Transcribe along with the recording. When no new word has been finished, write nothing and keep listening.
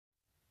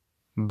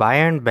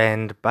Bayern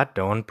bend but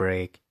don't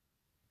break.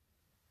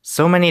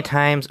 So many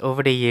times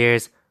over the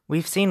years,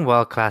 we've seen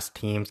world-class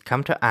teams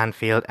come to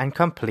Anfield and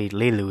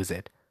completely lose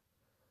it,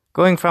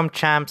 going from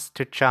champs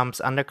to chumps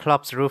under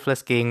Klopp's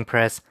ruthless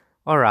gegenpress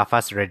or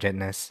Rafa's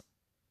rigidness.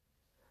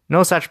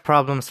 No such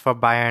problems for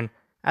Bayern,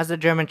 as the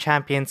German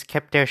champions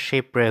kept their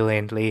shape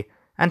brilliantly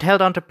and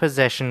held onto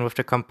possession with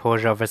the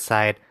composure of a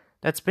side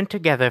that's been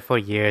together for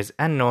years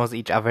and knows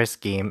each other's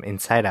game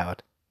inside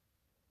out.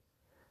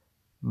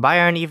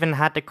 Bayern even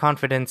had the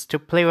confidence to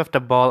play with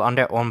the ball on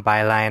their own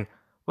byline,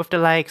 with the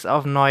likes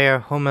of Neuer,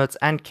 Hummels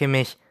and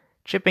Kimmich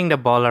chipping the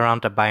ball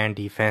around the Bayern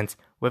defense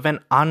with an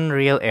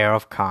unreal air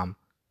of calm.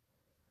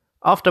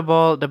 Off the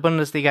ball, the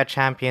Bundesliga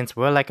champions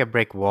were like a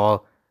brick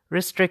wall,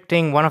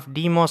 restricting one of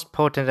the most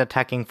potent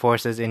attacking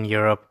forces in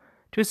Europe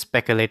to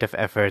speculative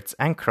efforts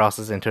and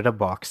crosses into the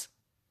box.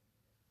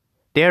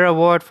 Their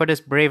reward for this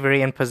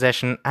bravery in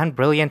possession and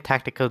brilliant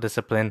tactical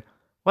discipline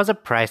was a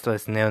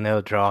priceless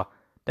 0-0 draw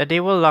that they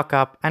will lock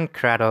up and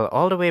cradle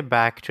all the way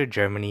back to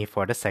Germany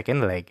for the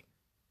second leg.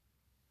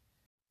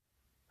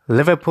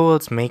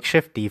 Liverpool's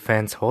makeshift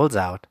defense holds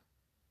out.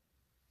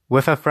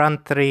 With a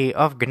front three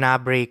of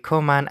Gnabry,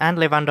 Coman and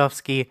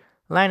Lewandowski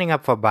lining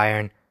up for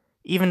Bayern,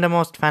 even the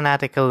most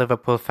fanatical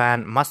Liverpool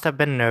fan must have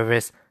been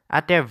nervous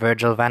at their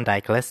Virgil van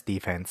Dijk-less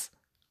defense.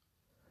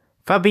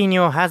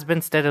 Fabinho has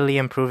been steadily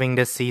improving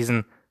this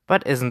season,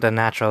 but isn't a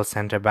natural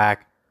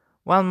centre-back,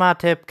 while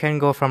Matip can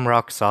go from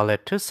rock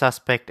solid to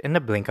suspect in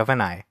the blink of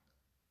an eye.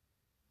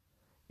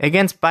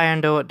 Against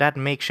Bayern though, that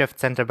makeshift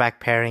centre-back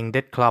pairing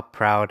did Klopp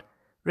proud,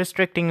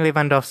 restricting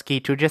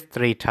Lewandowski to just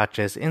 3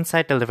 touches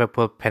inside the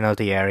Liverpool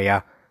penalty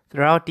area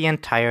throughout the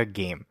entire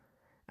game,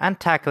 and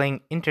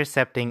tackling,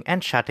 intercepting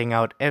and shutting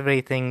out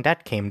everything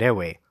that came their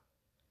way.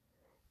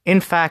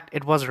 In fact,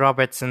 it was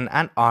Robertson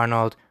and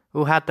Arnold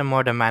who had the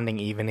more demanding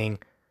evening,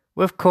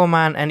 with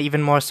Coman and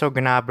even more so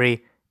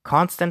Gnabry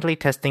constantly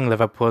testing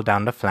Liverpool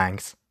down the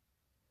flanks.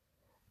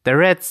 The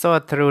Reds saw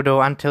it through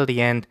though until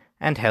the end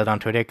and held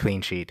onto their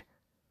clean sheet.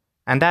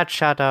 And that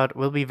shutout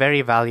will be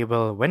very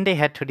valuable when they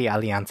head to the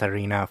Allianz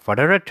Arena for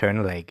the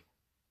return leg.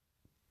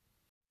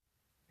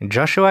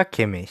 Joshua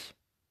Kimmich.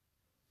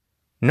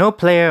 No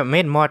player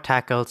made more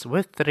tackles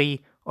with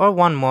 3 or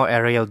won more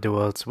aerial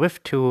duels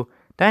with 2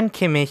 than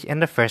Kimmich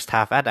in the first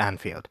half at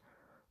Anfield,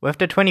 with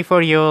the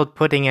 24-year-old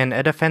putting in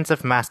a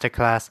defensive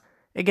masterclass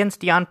against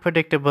the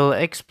unpredictable,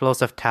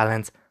 explosive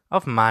talents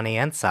of Mane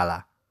and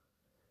Salah.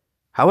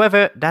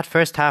 However, that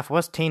first half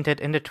was tainted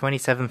in the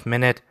 27th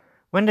minute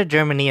when the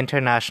Germany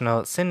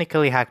international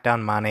cynically hacked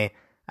down Mane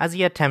as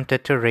he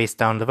attempted to race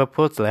down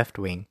Liverpool's left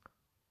wing.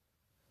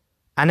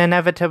 An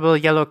inevitable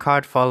yellow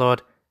card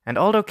followed, and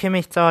although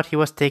Kimmich thought he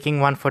was taking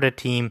one for the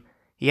team,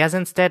 he has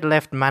instead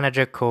left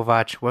manager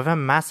Kovac with a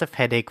massive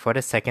headache for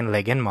the second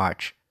leg in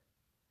March.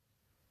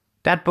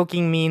 That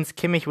booking means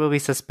Kimmich will be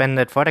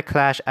suspended for the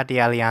clash at the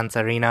Allianz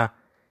Arena,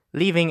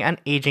 leaving an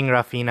aging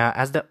Rafinha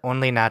as the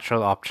only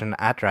natural option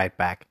at right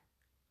back.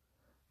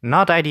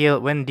 Not ideal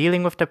when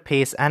dealing with the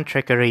pace and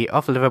trickery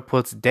of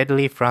Liverpool's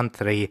deadly front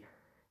three,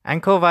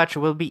 and Kovac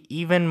will be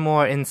even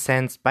more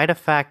incensed by the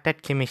fact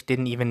that Kimmich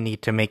didn't even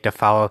need to make the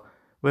foul,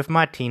 with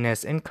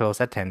Martinez in close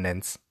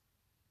attendance.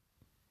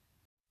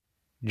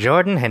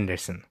 Jordan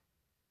Henderson.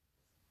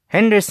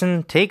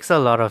 Henderson takes a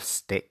lot of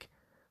stick,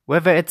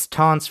 whether it's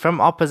taunts from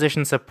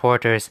opposition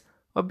supporters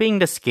or being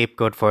the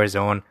scapegoat for his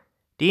own.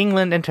 The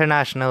England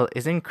international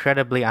is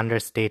incredibly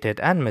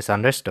understated and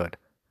misunderstood.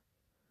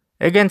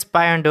 Against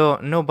Bayern though,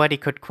 nobody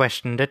could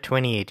question the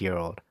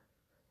 28-year-old.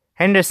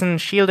 Henderson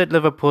shielded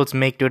Liverpool's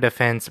make-do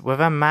defense with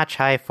a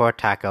match-high 4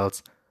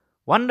 tackles,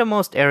 won the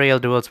most aerial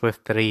duels with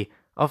 3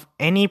 of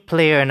any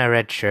player in a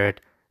red shirt,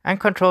 and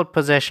controlled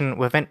possession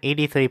with an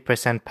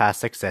 83% pass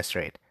success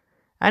rate,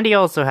 and he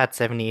also had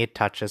 78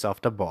 touches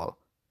off the ball.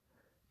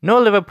 No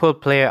Liverpool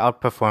player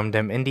outperformed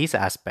him in these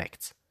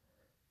aspects.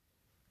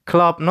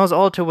 Klopp knows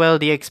all too well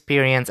the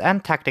experience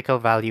and tactical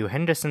value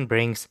Henderson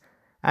brings,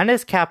 and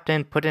his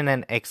captain put in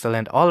an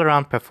excellent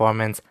all-around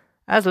performance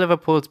as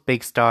Liverpool's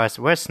big stars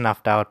were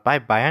snuffed out by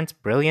Bayern's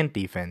brilliant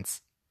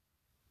defense.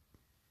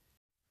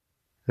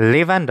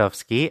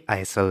 Lewandowski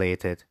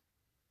isolated.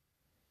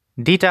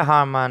 Dieter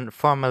Hamann,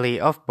 formerly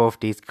of both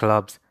these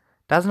clubs,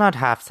 does not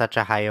have such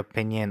a high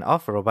opinion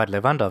of Robert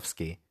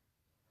Lewandowski.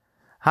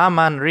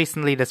 Hamann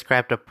recently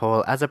described the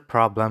Pole as a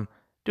problem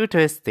due to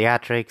his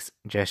theatrics,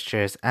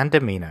 gestures, and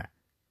demeanor.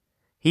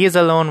 He is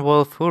a lone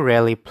wolf who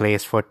rarely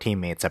plays for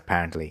teammates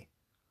apparently.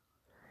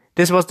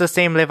 This was the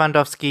same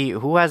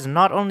Lewandowski who has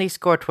not only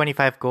scored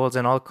 25 goals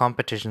in all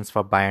competitions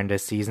for Bayern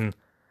this season,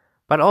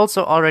 but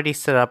also already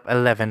set up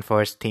 11 for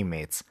his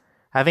teammates,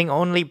 having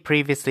only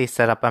previously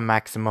set up a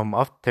maximum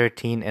of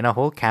 13 in a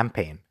whole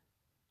campaign.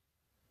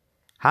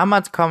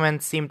 Hamann's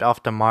comments seemed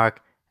off the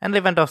mark, and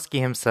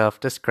Lewandowski himself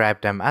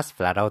described them as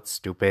flat-out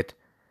stupid,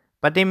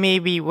 but they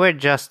maybe were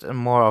just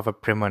more of a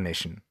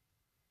premonition.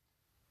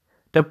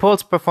 The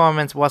Pole's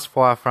performance was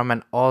far from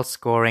an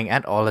all-scoring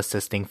and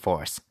all-assisting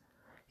force.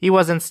 He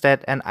was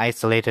instead an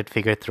isolated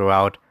figure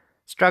throughout,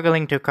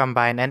 struggling to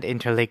combine and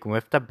interlink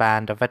with the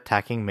band of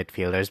attacking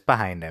midfielders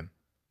behind him.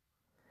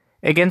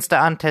 Against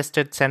the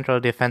untested central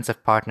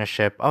defensive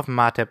partnership of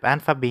Matip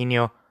and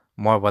Fabinho,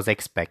 more was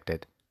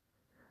expected.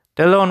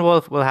 The lone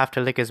wolf will have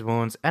to lick his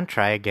wounds and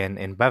try again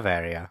in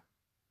Bavaria.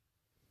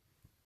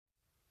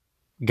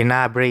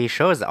 Gnabry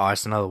shows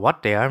Arsenal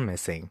what they are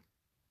missing.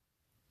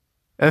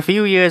 A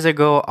few years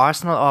ago,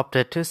 Arsenal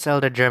opted to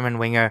sell the German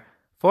winger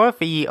for a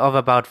fee of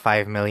about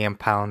 £5 million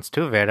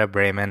to Werder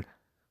Bremen,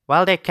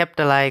 while they kept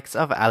the likes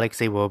of Alex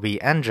Iwobi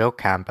and Joe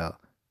Campbell.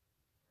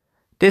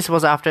 This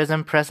was after his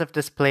impressive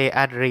display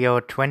at Rio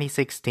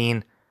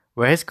 2016,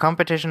 where his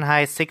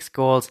competition-high 6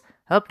 goals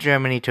helped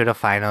Germany to the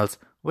finals,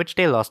 which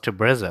they lost to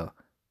Brazil.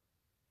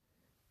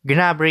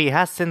 Gnabry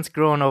has since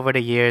grown over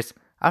the years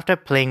after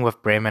playing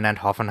with Bremen and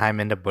Hoffenheim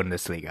in the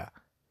Bundesliga.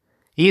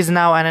 He is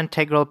now an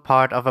integral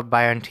part of a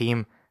Bayern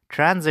team,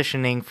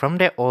 transitioning from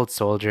their old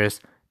soldiers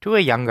to a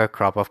younger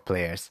crop of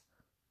players.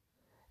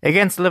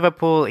 Against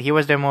Liverpool, he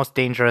was their most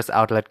dangerous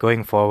outlet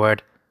going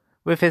forward,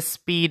 with his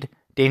speed,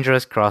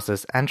 dangerous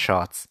crosses and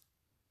shots.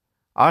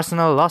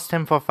 Arsenal lost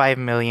him for $5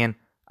 million,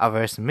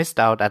 others missed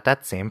out at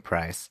that same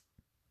price.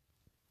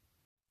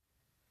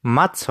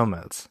 Mats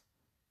Hummels.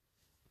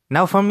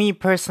 Now for me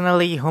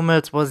personally,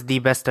 Hummels was the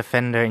best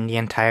defender in the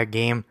entire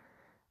game,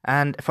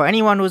 and for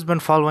anyone who's been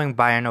following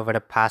Bayern over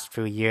the past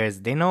few years,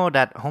 they know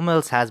that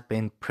Hummels has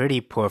been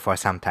pretty poor for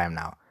some time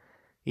now.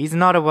 He's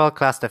not a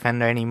world-class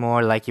defender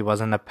anymore like he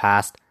was in the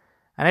past,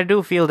 and I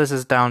do feel this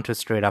is down to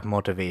straight-up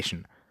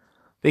motivation.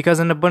 Because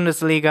in the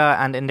Bundesliga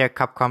and in their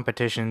cup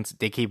competitions,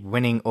 they keep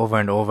winning over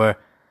and over,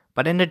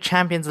 but in the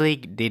Champions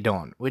League, they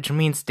don't, which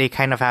means they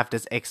kind of have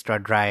this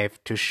extra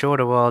drive to show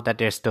the world that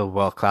they're still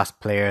world-class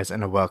players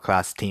and a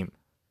world-class team.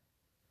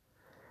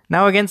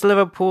 Now against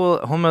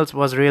Liverpool, Hummels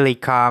was really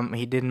calm,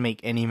 he didn't make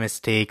any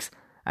mistakes,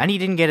 and he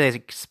didn't get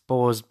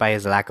exposed by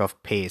his lack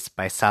of pace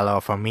by Salah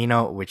or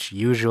Firmino, which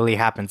usually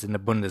happens in the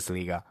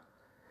Bundesliga.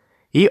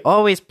 He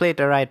always played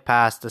the right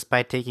pass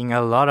despite taking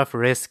a lot of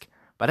risk,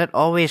 but it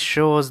always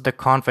shows the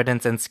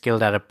confidence and skill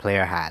that a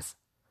player has.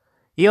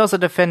 He also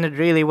defended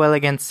really well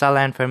against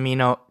Salah and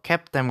Firmino,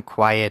 kept them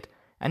quiet,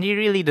 and he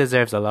really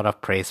deserves a lot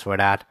of praise for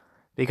that,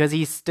 because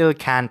he still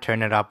can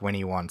turn it up when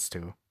he wants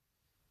to.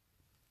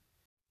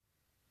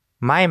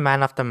 My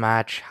man of the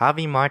match,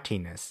 Javi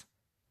Martinez.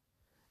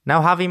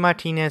 Now Javi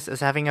Martinez is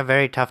having a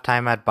very tough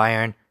time at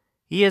Bayern.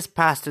 He is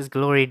past his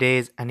glory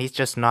days and he's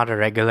just not a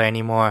regular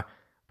anymore,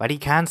 but he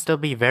can still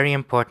be very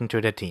important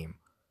to the team.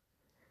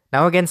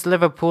 Now against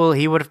Liverpool,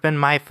 he would have been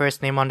my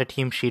first name on the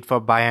team sheet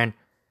for Bayern,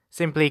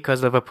 simply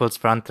because Liverpool's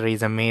front three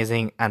is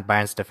amazing and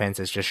Bayern's defense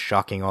is just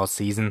shocking all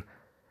season.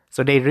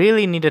 So they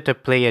really needed to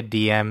play a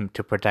DM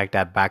to protect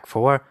that back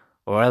four,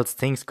 or else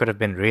things could have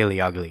been really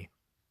ugly.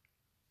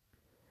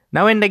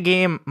 Now in the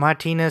game,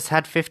 Martinez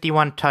had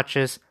 51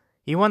 touches,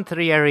 he won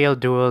 3 aerial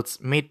duels,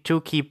 made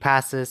 2 key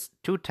passes,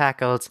 2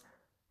 tackles,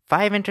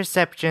 5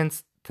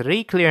 interceptions,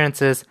 3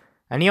 clearances,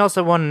 and he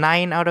also won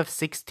 9 out of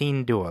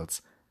 16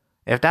 duels.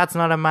 If that's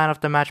not a man of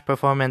the match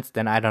performance,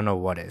 then I don't know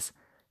what is.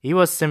 He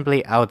was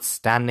simply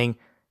outstanding,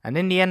 and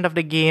in the end of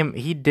the game,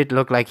 he did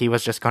look like he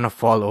was just gonna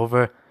fall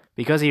over,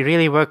 because he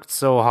really worked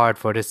so hard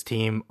for this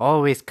team,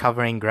 always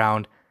covering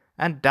ground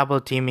and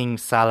double teaming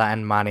Salah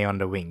and Mane on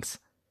the wings.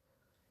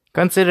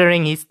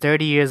 Considering he's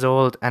 30 years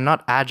old and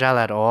not agile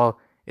at all,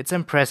 it's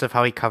impressive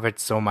how he covered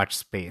so much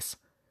space.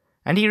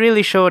 And he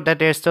really showed that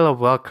there's still a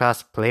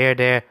world-class player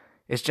there,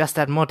 it's just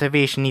that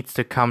motivation needs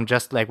to come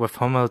just like with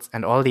Hummels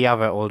and all the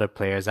other older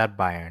players at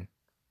Bayern.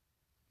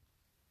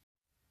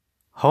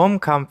 Home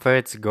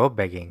comforts go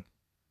begging.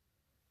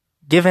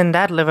 Given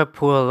that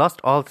Liverpool lost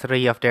all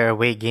 3 of their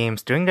away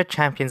games during the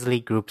Champions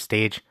League group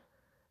stage,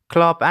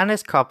 Klopp and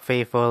his Kop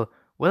faithful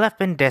will have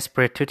been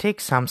desperate to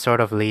take some sort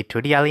of lead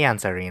to the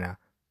Allianz Arena.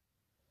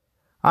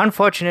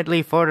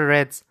 Unfortunately for the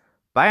Reds,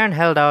 Bayern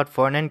held out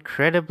for an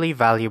incredibly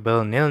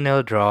valuable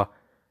 0-0 draw,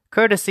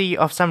 courtesy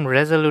of some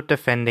resolute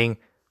defending,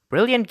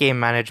 brilliant game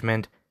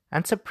management,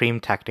 and supreme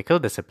tactical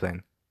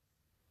discipline.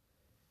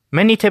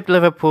 Many tipped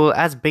Liverpool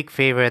as big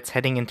favourites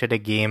heading into the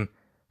game.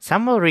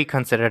 Some will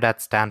reconsider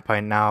that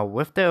standpoint now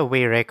with the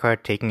away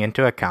record taken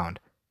into account.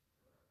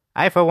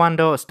 I for one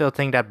though still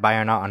think that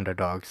Bayern are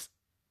underdogs.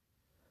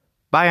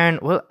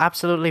 Bayern will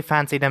absolutely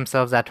fancy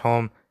themselves at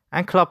home,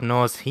 and Klopp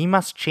knows he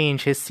must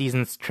change his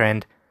season's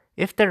trend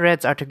if the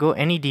Reds are to go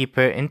any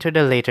deeper into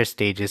the later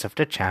stages of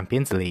the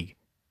Champions League.